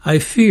I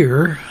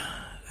fear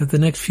that the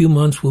next few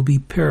months will be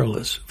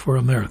perilous for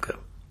America.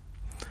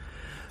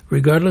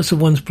 Regardless of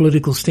one's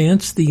political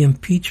stance, the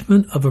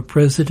impeachment of a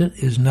president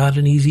is not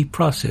an easy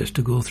process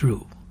to go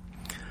through.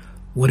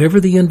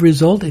 Whatever the end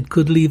result, it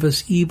could leave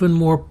us even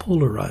more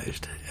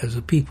polarized as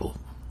a people.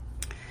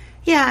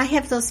 Yeah, I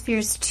have those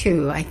fears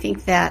too. I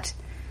think that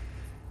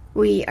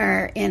we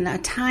are in a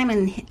time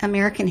in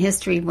American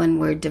history when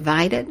we're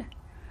divided,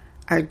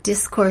 our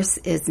discourse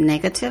is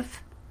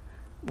negative,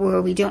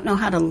 where we don't know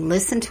how to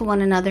listen to one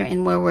another,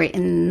 and where we're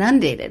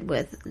inundated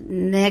with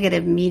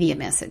negative media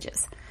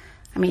messages.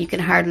 I mean, you can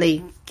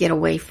hardly get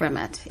away from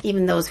it.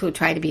 Even those who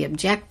try to be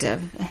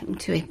objective,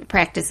 to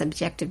practice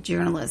objective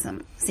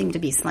journalism, seem to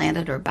be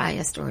slanted or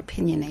biased or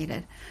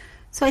opinionated.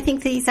 So I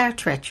think these are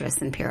treacherous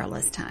and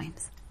perilous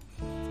times.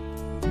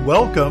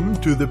 Welcome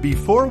to the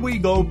Before We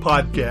Go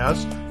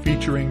podcast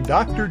featuring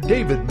Dr.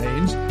 David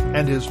Maines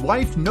and his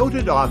wife,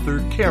 noted author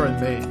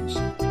Karen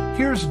Maines.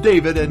 Here's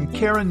David and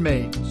Karen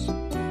Maines.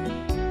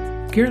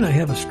 Karen, I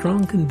have a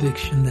strong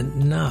conviction that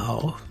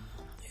now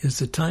is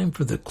the time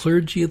for the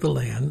clergy of the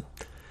land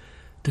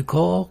to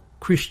call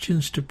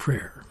Christians to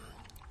prayer.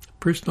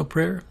 Personal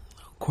prayer,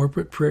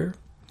 corporate prayer.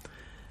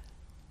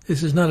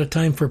 This is not a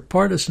time for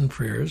partisan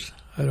prayers.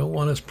 I don't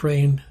want us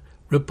praying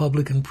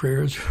Republican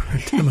prayers or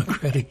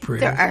Democratic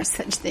prayers. There are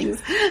such things.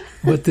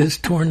 What this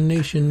torn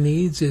nation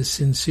needs is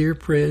sincere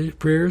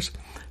prayers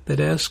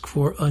that ask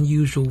for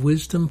unusual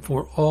wisdom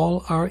for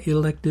all our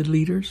elected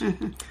leaders,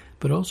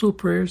 but also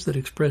prayers that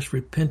express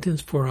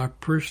repentance for our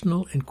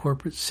personal and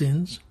corporate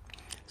sins,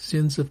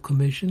 sins of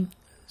commission,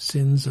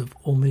 sins of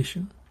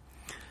omission.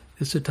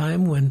 It's a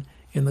time when,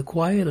 in the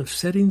quiet of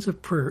settings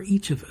of prayer,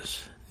 each of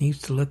us needs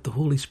to let the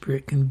Holy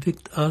Spirit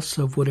convict us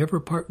of whatever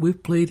part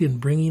we've played in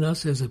bringing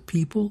us as a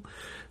people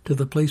to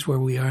the place where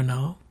we are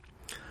now.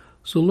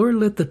 So, Lord,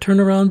 let the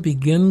turnaround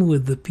begin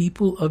with the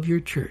people of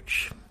your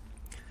church.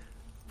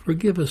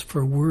 Forgive us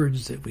for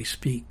words that we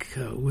speak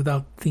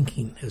without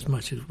thinking as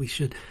much as we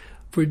should,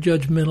 for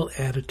judgmental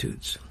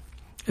attitudes.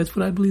 That's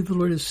what I believe the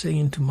Lord is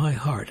saying to my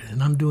heart,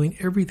 and I'm doing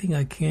everything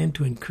I can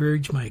to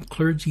encourage my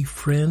clergy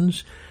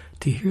friends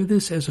to hear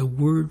this as a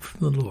word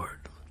from the Lord.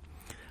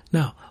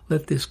 Now,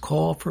 let this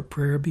call for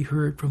prayer be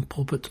heard from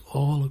pulpits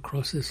all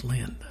across this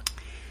land.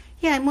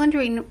 Yeah, I'm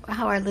wondering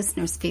how our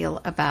listeners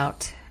feel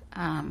about,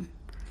 the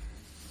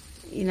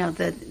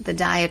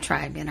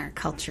diatribe in our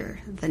culture,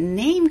 the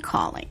name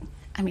calling.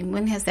 I mean,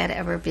 when has that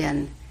ever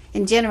been?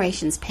 In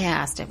generations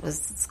past, it was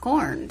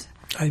scorned.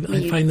 I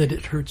find that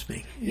it hurts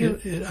me.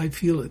 I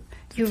feel it.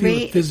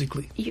 It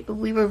physically.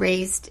 We were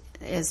raised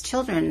as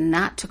children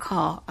not to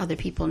call other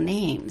people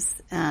names.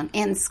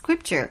 And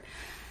Scripture,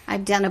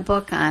 I've done a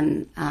book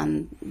on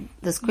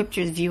the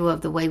Scripture's view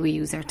of the way we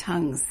use our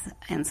tongues.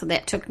 And so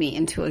that took me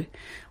into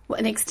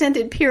an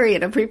extended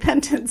period of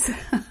repentance.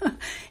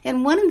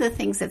 And one of the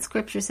things that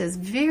Scripture says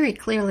very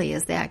clearly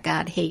is that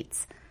God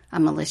hates a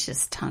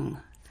malicious tongue.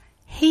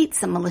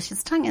 Hates a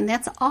malicious tongue, and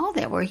that's all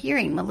that we're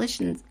hearing,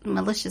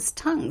 malicious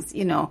tongues,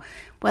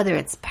 whether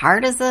it's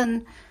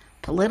partisan,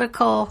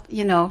 political,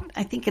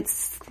 I think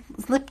it's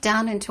slipped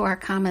down into our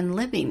common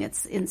living.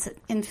 It's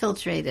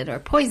infiltrated or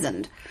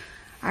poisoned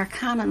our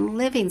common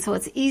living, so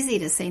it's easy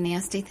to say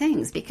nasty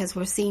things because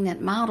we're seeing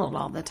it modeled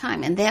all the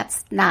time, and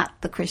that's not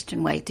the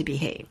Christian way to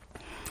behave.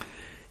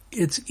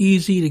 It's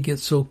easy to get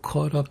so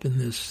caught up in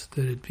this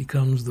that it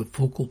becomes the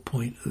focal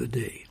point of the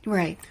day.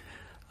 Right.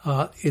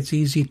 It's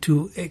easy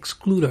to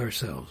exclude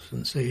ourselves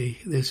and say,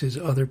 this is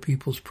other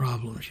people's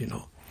problems,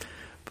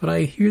 But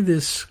I hear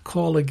this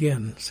call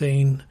again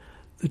saying,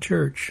 the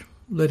church,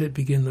 let it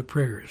begin the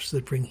prayers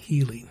that bring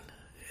healing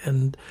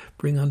and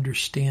bring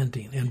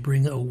understanding and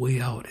bring a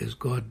way out as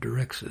God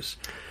directs us.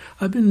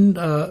 I've been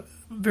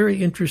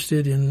very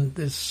interested in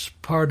this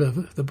part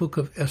of the book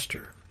of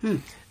Esther.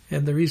 And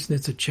the reason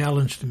it's a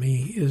challenge to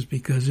me is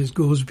because it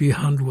goes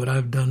beyond what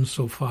I've done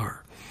so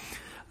far.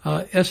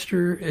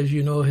 Esther, as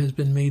you know, has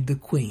been made the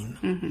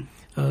queen.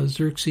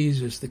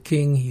 Xerxes is the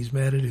king. He's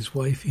mad at his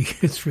wife. He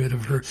gets rid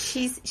of her.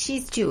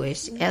 She's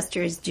Jewish.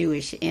 Esther is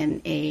Jewish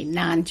in a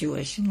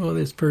non-Jewish well,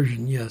 it's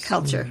Persian, yes.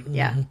 Culture,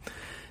 yeah.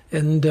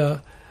 And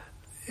at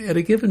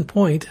a given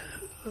point,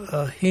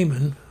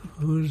 Haman,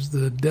 who's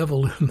the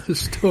devil in the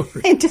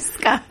story. In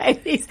disguise.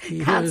 He's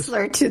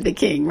counselor to the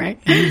king, right?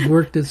 He's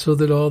worked it so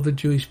that all the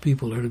Jewish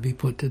people are to be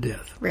put to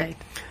death. Right.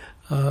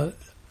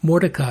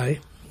 Mordecai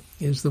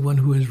is the one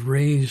who has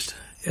raised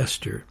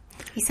Esther.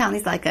 He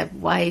sounds like a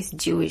wise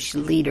Jewish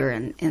leader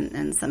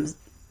in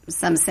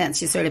some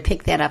sense. You sort of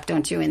pick that up,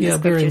 don't you, in the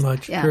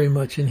scriptures? Very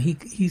much. And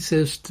he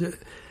says to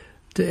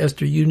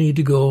Esther, you need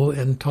to go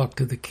and talk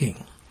to the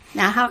king.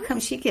 Now, how come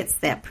she gets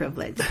that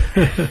privilege?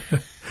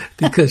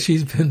 Because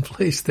she's been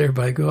placed there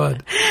by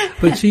God.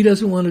 But she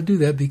doesn't want to do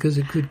that because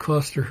it could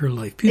cost her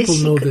life. People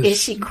know this.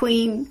 Is she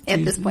queen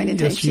at this point in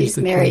time? She's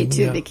married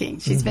to the king.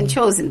 She's been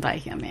chosen by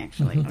him,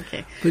 actually.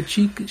 Okay. But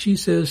she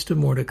says to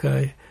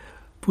Mordecai,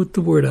 put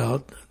the word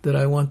out that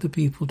I want the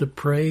people to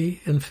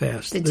pray and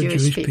fast, the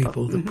Jewish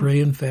people to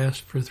pray and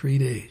fast for 3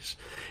 days.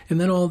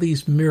 And then all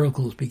these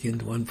miracles begin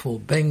to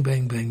unfold. Bang,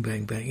 bang, bang,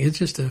 bang, bang. It's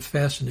just a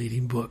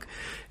fascinating book.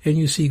 And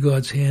you see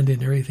God's hand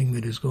in everything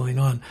that is going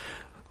on.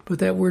 But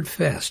that word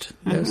fast,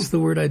 that's the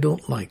word I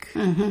don't like,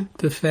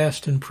 to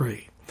fast and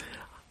pray.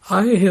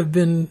 I have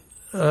been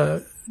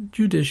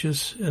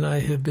judicious, and I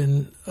have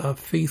been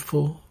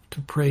faithful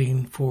to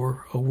praying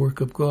for a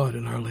work of God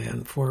in our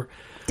land for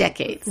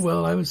decades.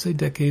 Well, I would say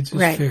decades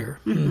is fair.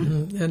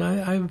 And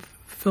I've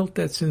felt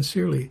that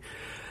sincerely,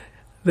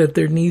 that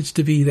there needs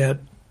to be that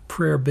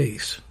prayer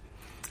base.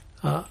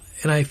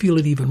 And I feel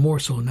it even more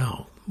so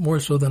now, more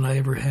so than I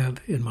ever have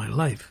in my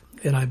life.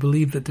 And I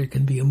believe that there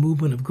can be a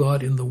movement of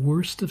God in the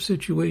worst of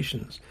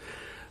situations.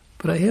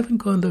 But I haven't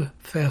gone to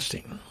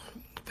fasting.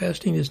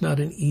 Fasting is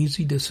not an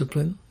easy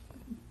discipline.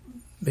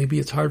 Maybe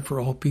it's hard for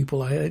all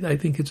people. I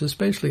think it's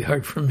especially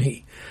hard for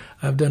me.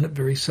 I've done it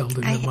very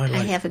seldom in my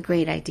life. I have a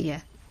great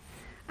idea.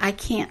 I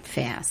can't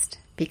fast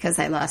because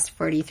I lost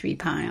 43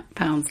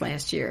 pounds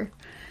last year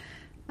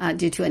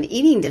due to an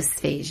eating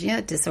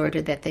dysphagia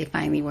disorder that they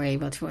finally were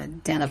able to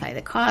identify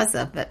the cause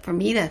of. But for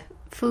me to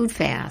food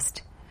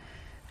fast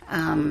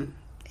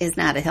is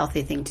not a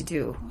healthy thing to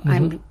do.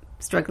 I'm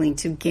struggling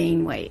to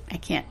gain weight. I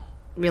can't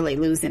really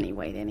lose any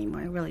weight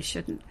anymore. I really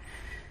shouldn't.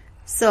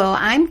 So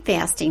I'm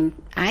fasting.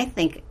 I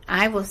think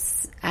I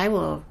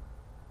will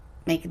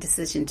make a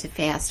decision to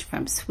fast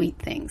from sweet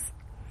things.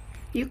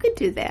 You could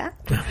do that.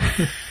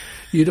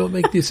 You don't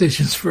make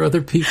decisions for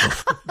other people.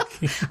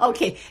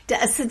 Okay,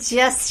 a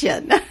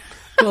suggestion.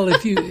 Well,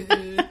 if you,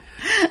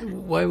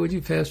 why would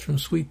you fast from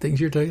sweet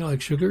things? You're talking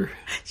like sugar?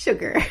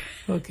 Sugar.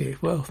 Okay,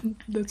 well,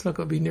 that's not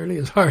going to be nearly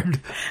as hard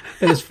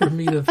as for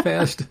me to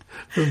fast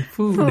from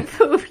food.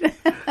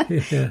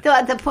 Yeah.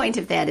 The point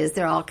of that is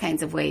there are all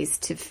kinds of ways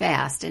to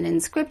fast. And in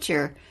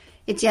Scripture,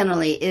 it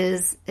generally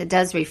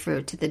does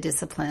refer to the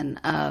discipline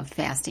of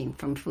fasting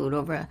from food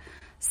over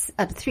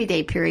a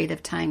 3-day period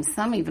of time.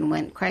 Some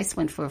even Christ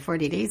went for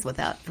 40 days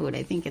without food,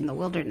 I think, in the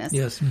wilderness.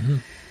 Yes.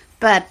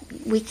 But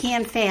we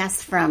can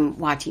fast from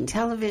watching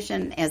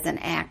television as an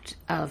act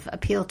of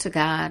appeal to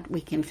God.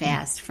 We can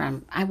fast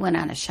I went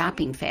on a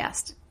shopping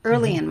fast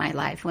early in my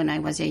life when I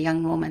was a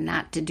young woman,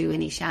 not to do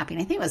any shopping.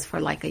 I think it was for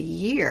like a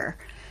year.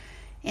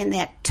 And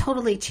that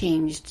totally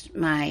changed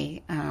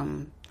my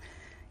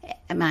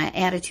my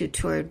attitude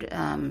toward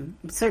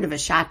sort of a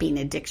shopping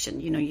addiction.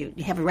 You know,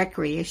 you have a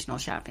recreational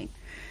shopping.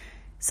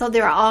 So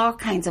there are all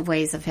kinds of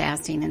ways of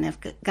fasting, and if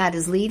God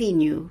is leading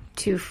you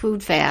to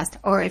food fast,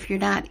 or if you're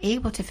not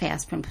able to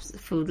fast from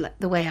food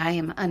the way I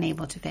am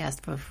unable to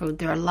fast for food,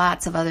 there are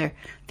lots of other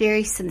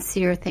very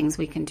sincere things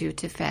we can do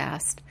to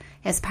fast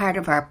as part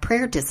of our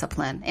prayer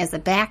discipline, as a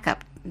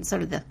backup,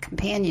 sort of the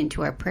companion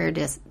to our prayer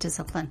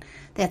discipline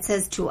that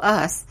says to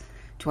us,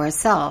 to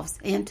ourselves,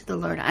 and to the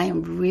Lord, I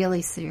am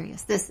really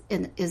serious. This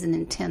is an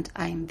intent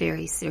I am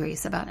very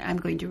serious about. I'm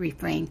going to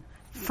refrain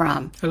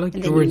from. I like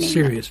the word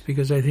serious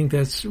because I think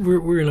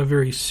we're in a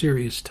very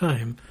serious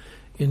time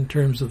in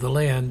terms of the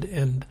land,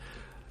 and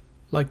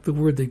like the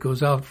word that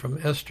goes out from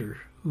Esther,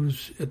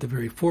 who's at the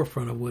very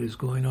forefront of what is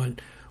going on,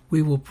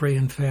 we will pray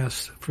and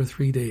fast for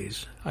 3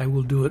 days. I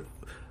will do it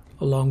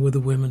along with the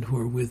women who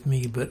are with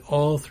me, but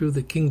all through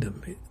the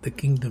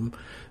kingdom,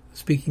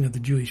 speaking of the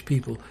Jewish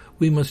people,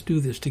 we must do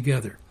this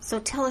together. So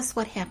tell us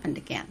what happened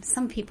again.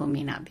 Some people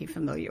may not be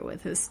familiar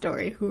with this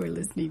story who are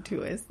listening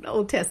to us, an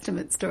Old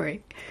Testament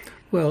story.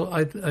 Well,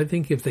 I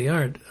think if they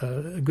aren't,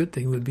 a good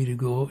thing would be to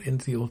go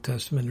into the Old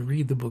Testament and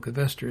read the book of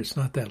Esther. It's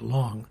not that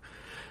long.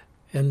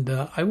 And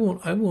I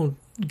won't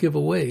give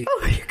away.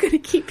 Oh, you're going to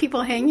keep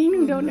people hanging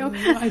who don't know?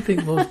 I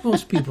think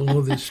most people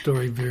know this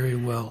story very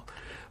well.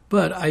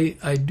 But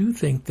I do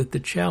think that the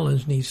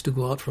challenge needs to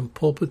go out from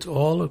pulpits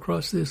all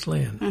across this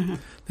land.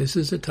 This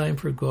is a time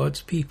for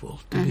God's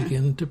people to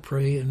begin to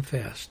pray and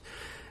fast.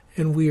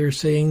 And we are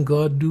saying,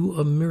 God, do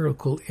a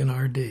miracle in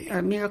our day.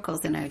 Or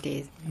miracles in our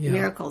days. Yeah.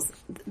 Miracles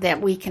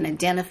that we can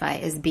identify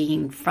as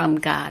being from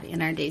God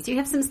in our days. Do you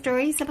have some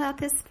stories about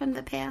this from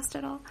the past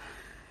at all?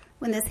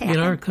 When this happened? In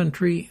our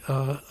country,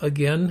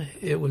 again,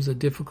 it was a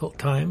difficult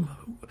time.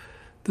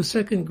 The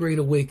Second Great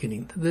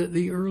Awakening,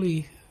 the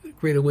early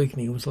Great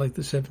Awakening was like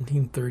the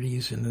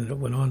 1730s, and then it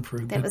went on for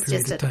a good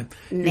period of time. That was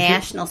just a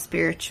national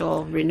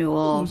spiritual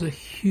renewal. It was a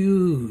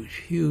huge,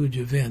 huge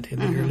event in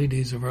the early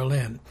days of our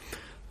land.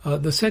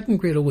 The Second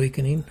Great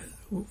Awakening,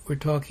 we're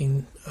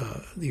talking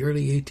the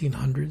early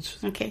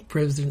 1800s,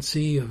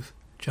 presidency of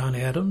John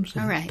Adams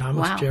and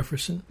Thomas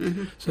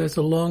Jefferson. So that's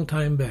a long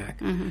time back.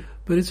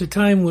 But it's a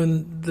time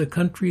when the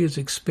country is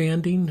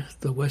expanding,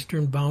 the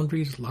western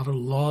boundaries, a lot of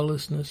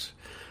lawlessness.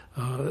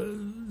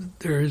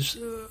 There's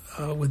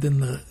within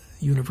the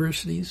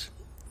universities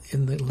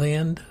in the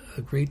land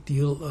a great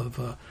deal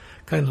of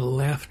kind of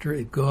laughter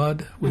at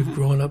God. We've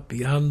grown up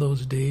beyond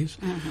those days.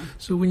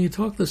 So when you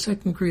talk the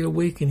Second Great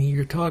Awakening,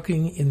 you're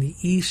talking in the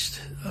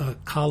East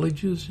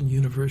colleges and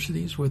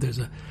universities where there's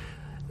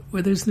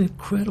an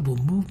incredible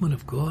movement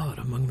of God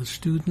among the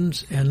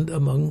students and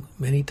among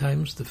many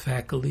times the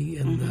faculty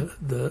and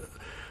the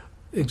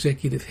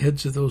executive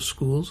heads of those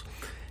schools.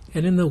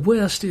 And in the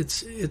West,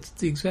 it's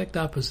the exact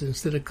opposite.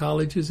 Instead of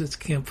colleges, it's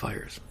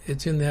campfires.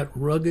 It's in that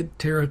rugged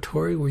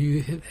territory where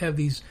you have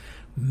these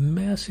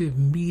massive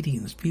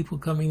meetings, people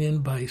coming in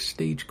by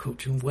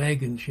stagecoach and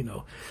wagons,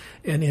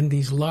 and in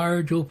these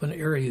large open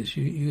areas,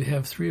 you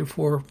have 3 or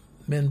 4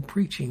 men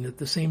preaching at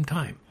the same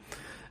time.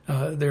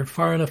 They're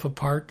far enough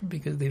apart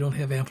because they don't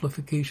have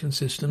amplification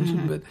systems,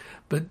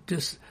 but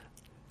just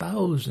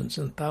thousands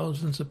and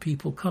thousands of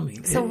people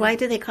coming. So why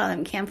do they call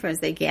them campfires?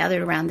 They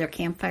gathered around their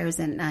campfires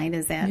at night?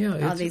 Is that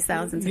all these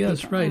thousands of people?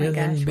 Yes, right. Oh my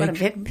gosh,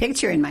 what a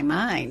picture in my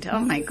mind. Oh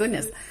my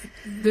goodness.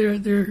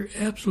 They're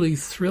absolutely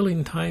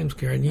thrilling times,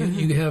 Karen.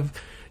 You have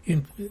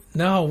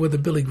now with the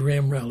Billy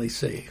Graham rally,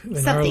 say, in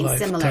something our lifetime,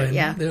 similar,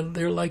 yeah.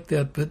 They're like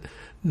that, but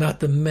not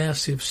the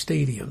massive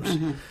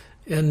stadiums.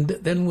 And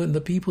then when the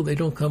people, they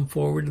don't come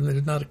forward and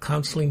there's not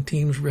counseling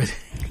teams ready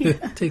to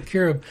take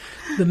care of,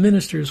 the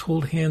ministers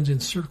hold hands in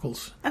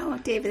circles. Oh,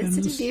 David, it's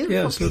such a beautiful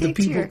Yeah, so picture. the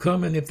people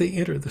come, and if they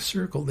enter the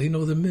circle, they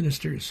know the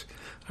ministers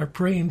are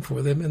praying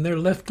for them, and they're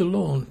left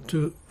alone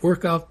to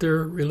work out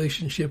their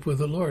relationship with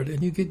the Lord.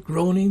 And you get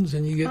groanings,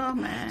 and you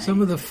get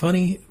some of the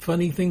funny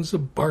things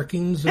of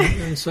barkings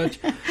and such.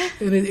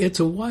 And it's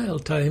a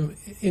wild time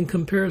in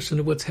comparison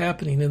to what's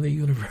happening in the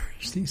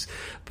universities.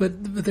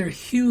 But there are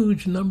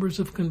huge numbers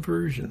of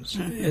conversions,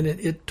 and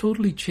it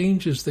totally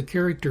changes the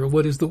character of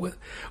what is the West.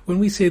 When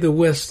we say the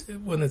West,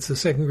 when it's the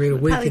Second Great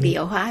Awakening, probably be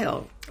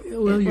Ohio.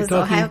 Well, you're was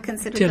talking Ohio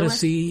considered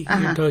Tennessee,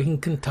 you're talking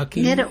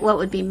Kentucky. What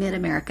would be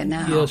Mid-America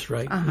now? Yes,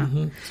 right.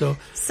 So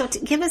to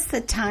give us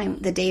the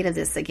date of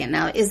this again.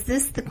 Now, is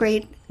this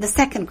the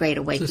Second Great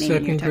Awakening? The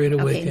Second Great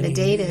Awakening. Okay, the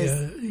date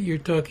is... you're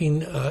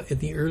talking in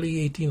the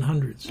early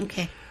 1800s.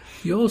 Okay.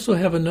 You also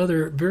have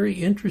another very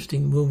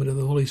interesting movement of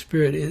the Holy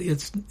Spirit.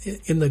 It's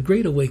in the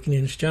Great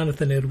Awakening. It's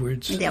Jonathan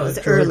Edwards. That was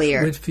George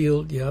earlier.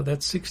 Whitefield.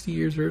 That's 60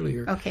 years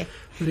earlier. Okay.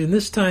 But in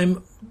this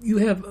time, you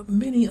have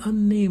many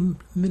unnamed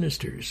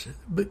ministers,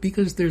 but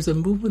because there's a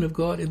movement of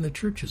God in the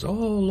churches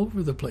all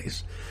over the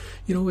place.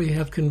 We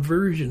have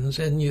conversions,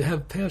 and you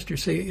have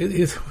pastors say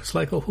it was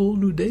like a whole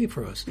new day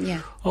for us.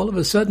 Yeah. All of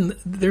a sudden,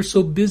 they're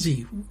so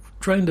busy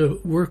trying to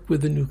work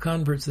with the new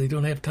converts, they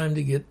don't have time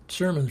to get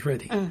sermons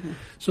ready.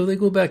 So they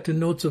go back to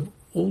notes of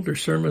older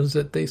sermons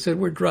that they said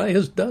were dry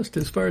as dust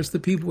as far as the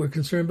people were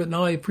concerned, but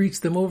now I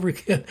preach them over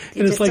again.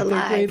 And it's like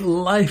they're great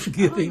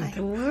life-giving. Oh,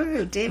 my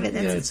word, David,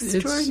 that's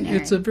extraordinary.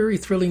 It's a very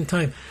thrilling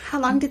time. How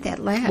long did that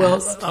last?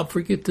 Well, I'll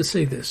forget to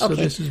say this, so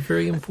this is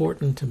very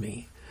important to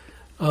me.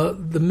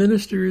 The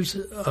ministers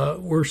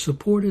were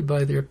supported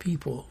by their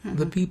people.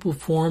 The people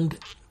formed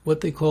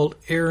what they called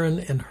Aaron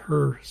and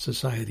Hur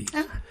societies.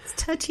 Oh, it's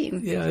touching.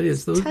 Yeah, it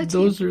is.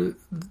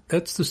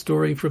 That's the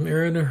story from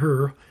Aaron and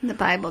Hur. In the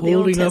Bible, the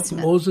Old Holding up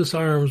Testament. Moses'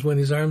 arms when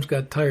his arms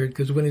got tired,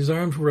 because when his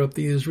arms were up,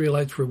 the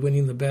Israelites were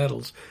winning the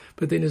battles.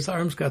 But then his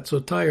arms got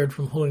so tired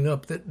from holding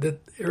up that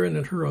Aaron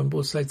and Hur on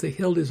both sides, they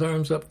held his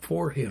arms up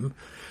for him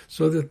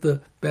so that the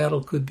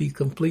battle could be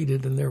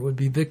completed and there would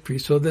be victory.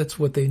 So that's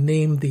what they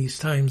named these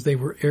times. They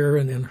were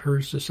Aaron and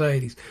Hur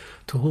societies,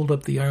 to hold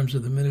up the arms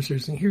of the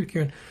ministers. And here,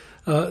 Karen,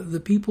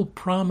 the people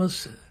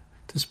promise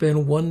to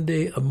spend one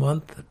day a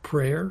month in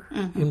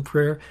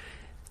prayer.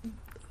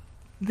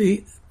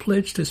 They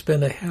pledge to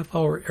spend a half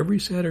hour every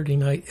Saturday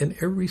night and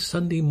every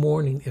Sunday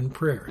morning in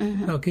prayer.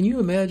 Now, can you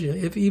imagine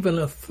if even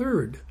a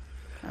third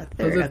a of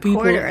the quarter,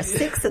 people, a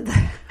sixth of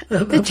the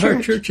of church.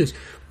 our churches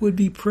would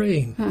be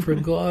praying for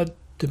God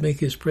to make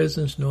His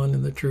presence known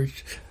in the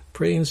church,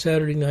 praying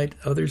Saturday night,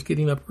 others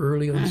getting up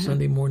early on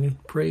Sunday morning,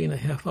 praying a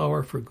half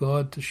hour for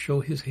God to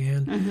show His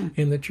hand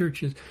in the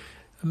churches.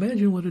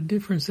 Imagine what a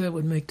difference that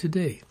would make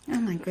today. Oh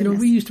my goodness!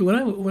 We used to,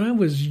 when I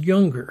was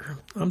younger,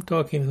 I'm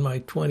talking in my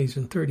 20s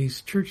and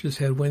 30s, churches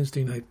had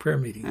Wednesday night prayer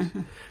meetings.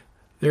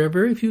 There are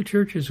very few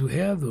churches who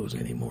have those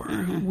anymore.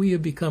 We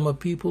have become a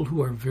people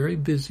who are very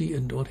busy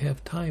and don't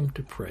have time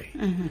to pray.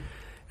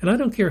 And I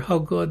don't care how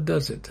God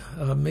does it.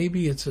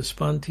 Maybe it's a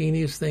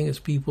spontaneous thing as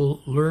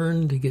people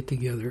learn to get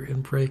together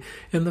and pray.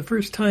 And the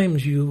first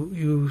times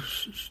you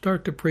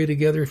start to pray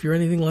together, if you're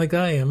anything like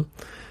I am,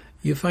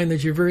 you find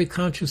that you're very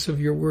conscious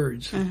of your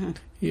words.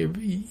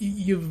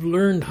 You've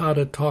learned how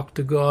to talk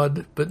to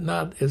God, but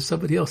not as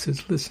somebody else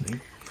is listening.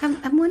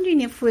 I'm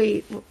wondering if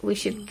we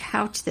should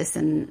couch this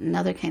in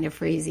another kind of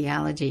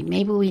phraseology.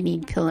 Maybe we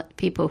need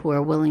people who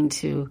are willing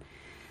to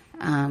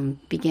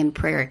begin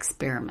prayer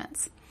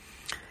experiments.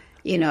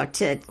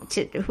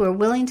 Who are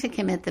willing to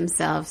commit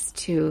themselves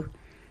to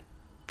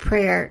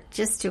prayer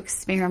just to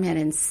experiment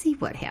and see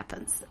what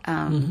happens.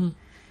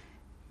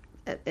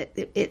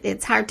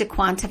 It's hard to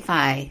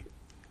quantify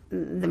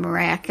the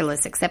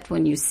miraculous, except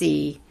when you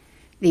see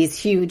these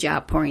huge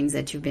outpourings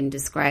that you've been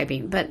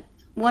describing. But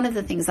one of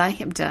the things I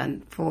have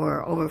done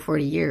for over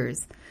 40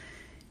 years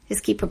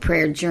is keep a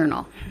prayer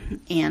journal.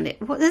 And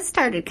this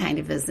started kind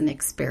of as an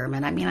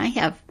experiment. I mean, I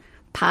have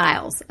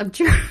piles of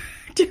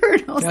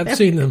journals. I've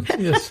seen them,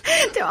 yes.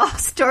 They're all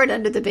stored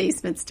under the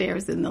basement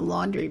stairs in the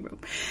laundry room.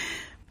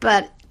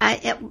 But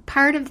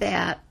part of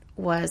that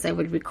was I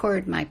would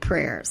record my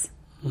prayers.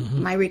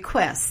 my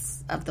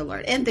requests of the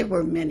Lord. And there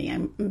were many.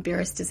 I'm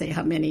embarrassed to say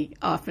how many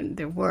often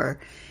there were.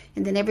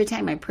 And then every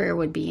time my prayer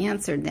would be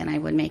answered, then I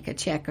would make a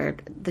check or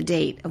the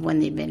date of when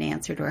they'd been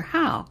answered or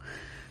how.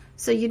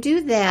 So you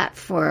do that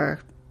for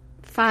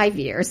 5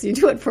 years. You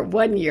do it for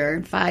 1 year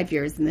and 5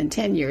 years and then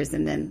 10 years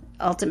and then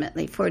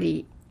ultimately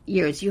 40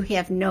 years. You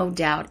have no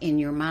doubt in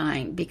your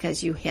mind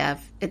because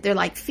they're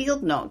like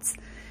field notes.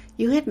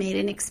 You have made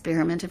an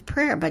experiment of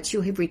prayer, but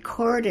you have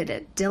recorded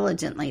it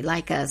diligently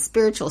like a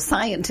spiritual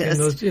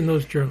scientist. In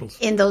those journals.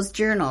 In those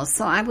journals.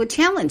 So I would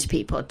challenge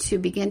people to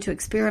begin to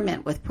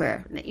experiment with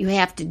prayer. You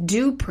have to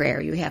do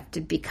prayer. You have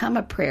to become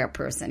a prayer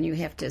person. You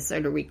have to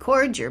sort of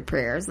record your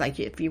prayers like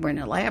if you were in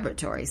a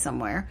laboratory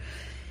somewhere.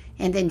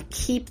 And then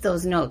keep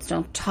those notes.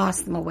 Don't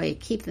toss them away.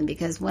 Keep them,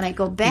 because when I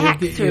go back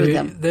through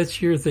them...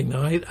 That's your thing.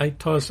 Now,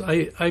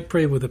 I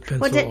pray with a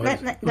pencil.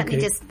 Well, let me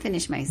just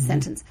finish my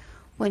sentence.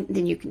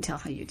 Then you can tell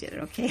how you did it,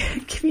 okay?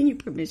 I'm giving you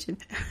permission.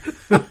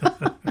 Go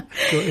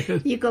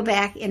ahead. You go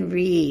back and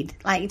read.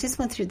 Like, I just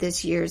went through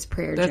this year's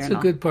prayer journal. That's a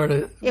good part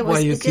of why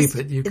you keep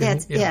it.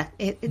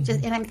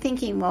 And I'm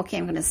thinking, well, okay,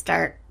 I'm going to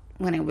start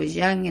when I was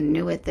young and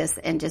new at this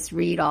and just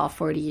read all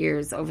 40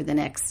 years over the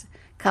next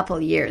couple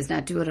of years,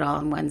 not do it all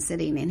in one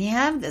sitting. And you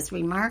have this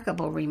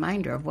remarkable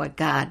reminder of what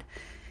God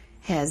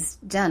has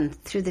done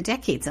through the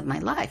decades of my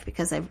life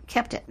because I've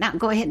kept it. Now,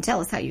 go ahead and tell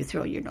us how you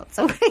throw your notes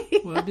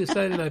away. Well, I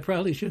decided I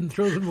probably shouldn't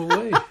throw them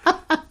away.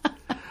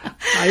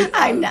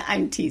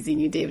 I'm teasing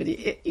you,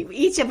 David.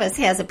 Each of us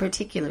has a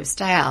particular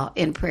style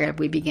in prayer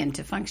we begin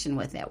to function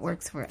with that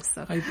works for us.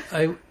 So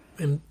I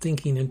am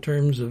thinking in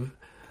terms of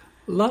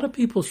a lot of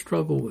people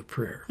struggle with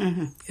prayer,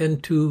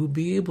 and to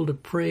be able to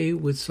pray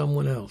with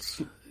someone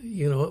else,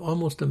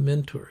 almost a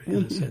mentor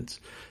in a sense,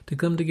 to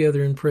come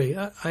together and pray.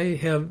 I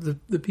have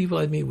the people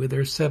I meet with,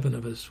 there's 7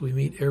 of us. We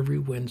meet every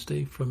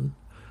Wednesday from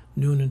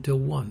noon until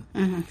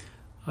 1.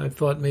 I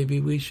thought maybe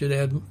we should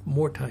add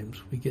more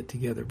times we get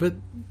together. But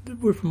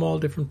we're from all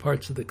different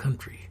parts of the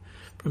country,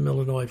 from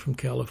Illinois, from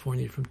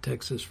California, from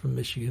Texas, from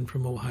Michigan,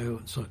 from Ohio,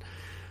 and so on.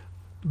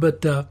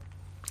 But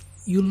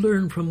you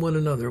learn from one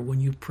another when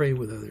you pray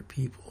with other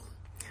people.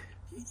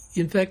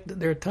 In fact,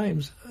 there are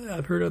times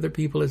I've heard other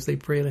people as they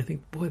pray, and I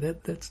think, boy,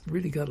 that's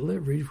really got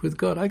leverage with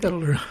God. I got to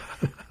learn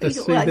how to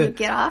say that. You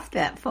get off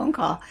that phone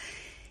call,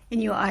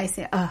 and I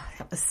say, oh,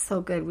 that was so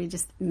good. We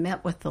just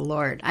met with the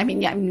Lord. I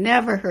mean, I've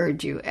never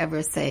heard you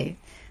ever say,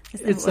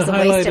 it's the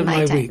highlight of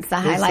my week. It's the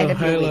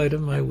highlight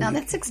of my week. Now,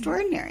 that's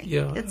extraordinary.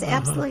 Yeah, it's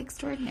absolutely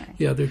extraordinary.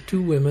 Yeah, there are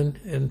 2 women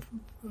and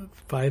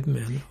 5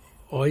 men,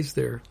 always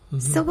there.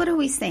 So what are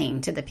we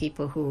saying to the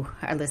people who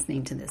are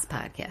listening to this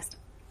podcast?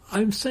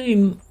 I'm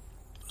saying...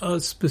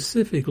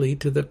 specifically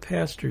to the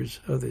pastors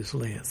of this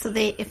land. So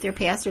if their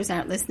pastors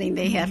aren't listening,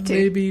 they have to...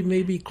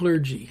 Maybe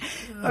clergy.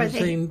 I'm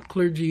saying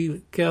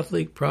clergy,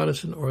 Catholic,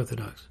 Protestant,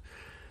 Orthodox.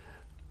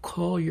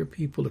 Call your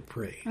people to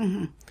pray.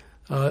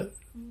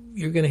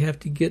 You're going to have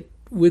to get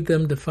with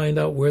them to find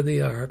out where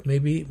they are.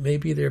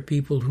 Maybe there are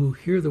people who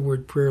hear the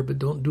word prayer but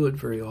don't do it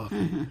very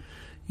often.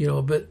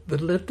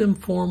 But let them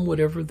form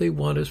whatever they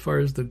want as far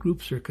as the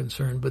groups are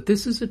concerned. But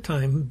this is a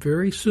time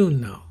very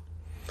soon now.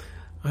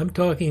 I'm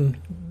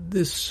talking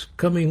this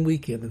coming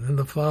weekend and then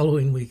the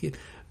following weekend,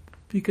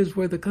 because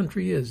where the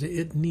country is,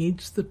 it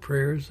needs the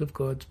prayers of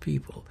God's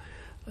people.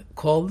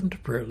 Call them to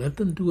prayer. Let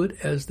them do it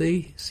as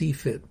they see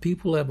fit.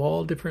 People have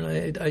all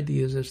different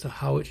ideas as to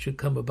how it should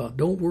come about.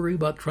 Don't worry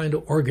about trying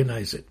to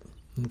organize it,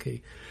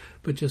 okay?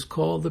 But just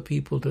call the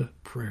people to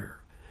prayer,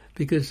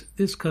 because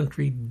this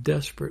country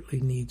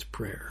desperately needs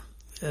prayer.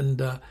 And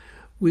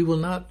we will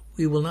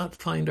not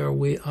find our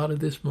way out of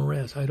this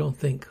morass, I don't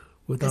think,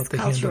 without the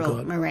hand of God. This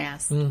cultural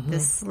morass,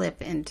 this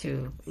slip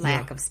into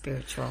lack of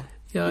spiritual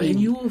meaning. And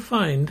you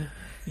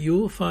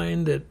will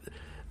find that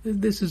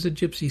this is a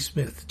Gypsy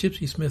Smith.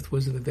 Gypsy Smith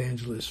was an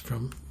evangelist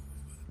from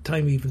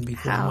time even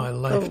before my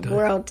lifetime. How in the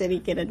world did he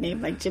get a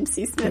name like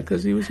Gypsy Smith?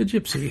 Because he was a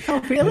gypsy.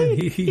 Oh,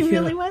 really? He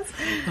really was?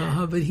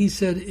 But he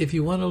said, if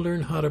you want to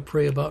learn how to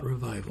pray about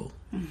revival,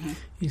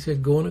 he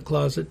said, go in a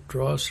closet,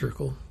 draw a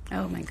circle.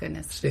 Oh, my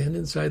goodness. Stand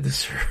inside the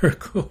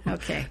circle.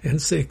 Okay.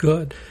 And say,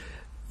 God,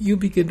 you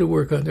begin to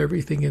work on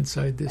everything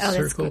inside this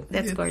circle.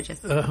 That's gorgeous.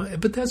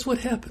 But that's what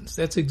happens.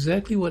 That's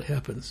exactly what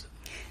happens.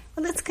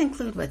 Well, let's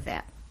conclude with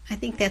that. I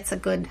think that's a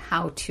good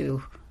how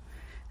to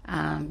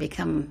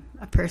become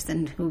a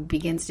person who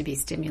begins to be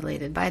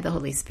stimulated by the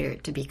Holy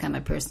Spirit to become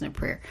a person of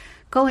prayer.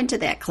 Go into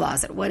that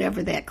closet,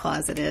 whatever that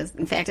closet is.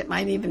 In fact, it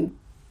might even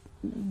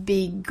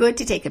be good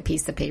to take a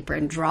piece of paper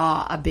and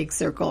draw a big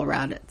circle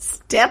around it.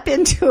 Step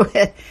into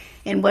it.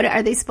 And what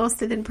are they supposed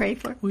to then pray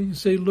for? Well, you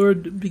say,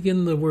 Lord,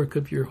 begin the work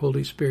of your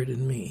Holy Spirit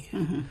in me.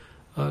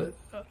 I'm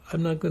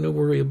not going to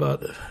worry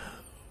about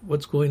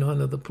what's going on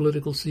in the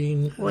political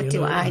scene. What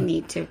do I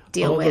need to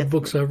deal with? All the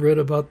books I've read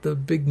about the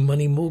big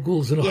money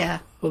moguls and all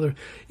other.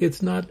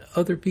 It's not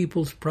other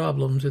people's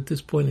problems at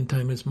this point in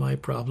time. It's my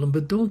problem.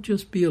 But don't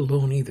just be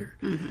alone either.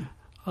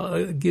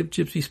 Give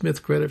Gypsy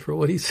Smith credit for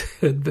what he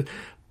said. But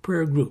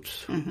prayer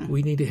groups.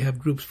 We need to have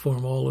groups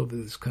form all over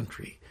this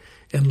country.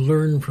 and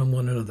learn from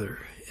one another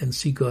and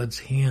see God's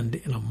hand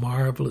in a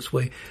marvelous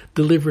way.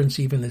 Deliverance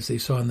even as they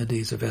saw in the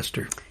days of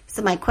Esther.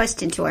 So my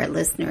question to our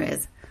listener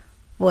is,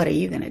 what are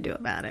you going to do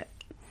about it?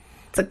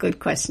 It's a good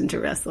question to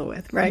wrestle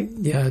with, right?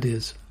 Yeah, it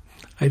is.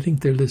 I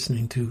think they're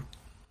listening too.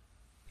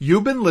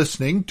 You've been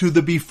listening to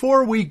the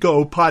Before We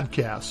Go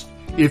podcast.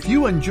 If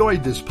you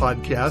enjoyed this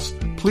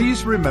podcast,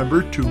 please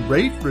remember to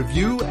rate,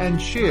 review,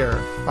 and share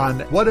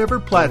on whatever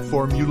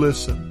platform you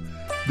listen.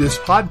 This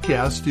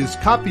podcast is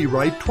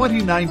copyright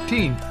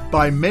 2019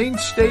 by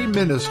Mainstay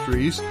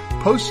Ministries,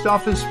 Post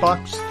Office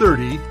Box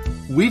 30,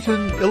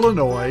 Wheaton,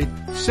 Illinois,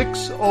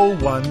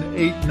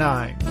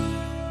 60189.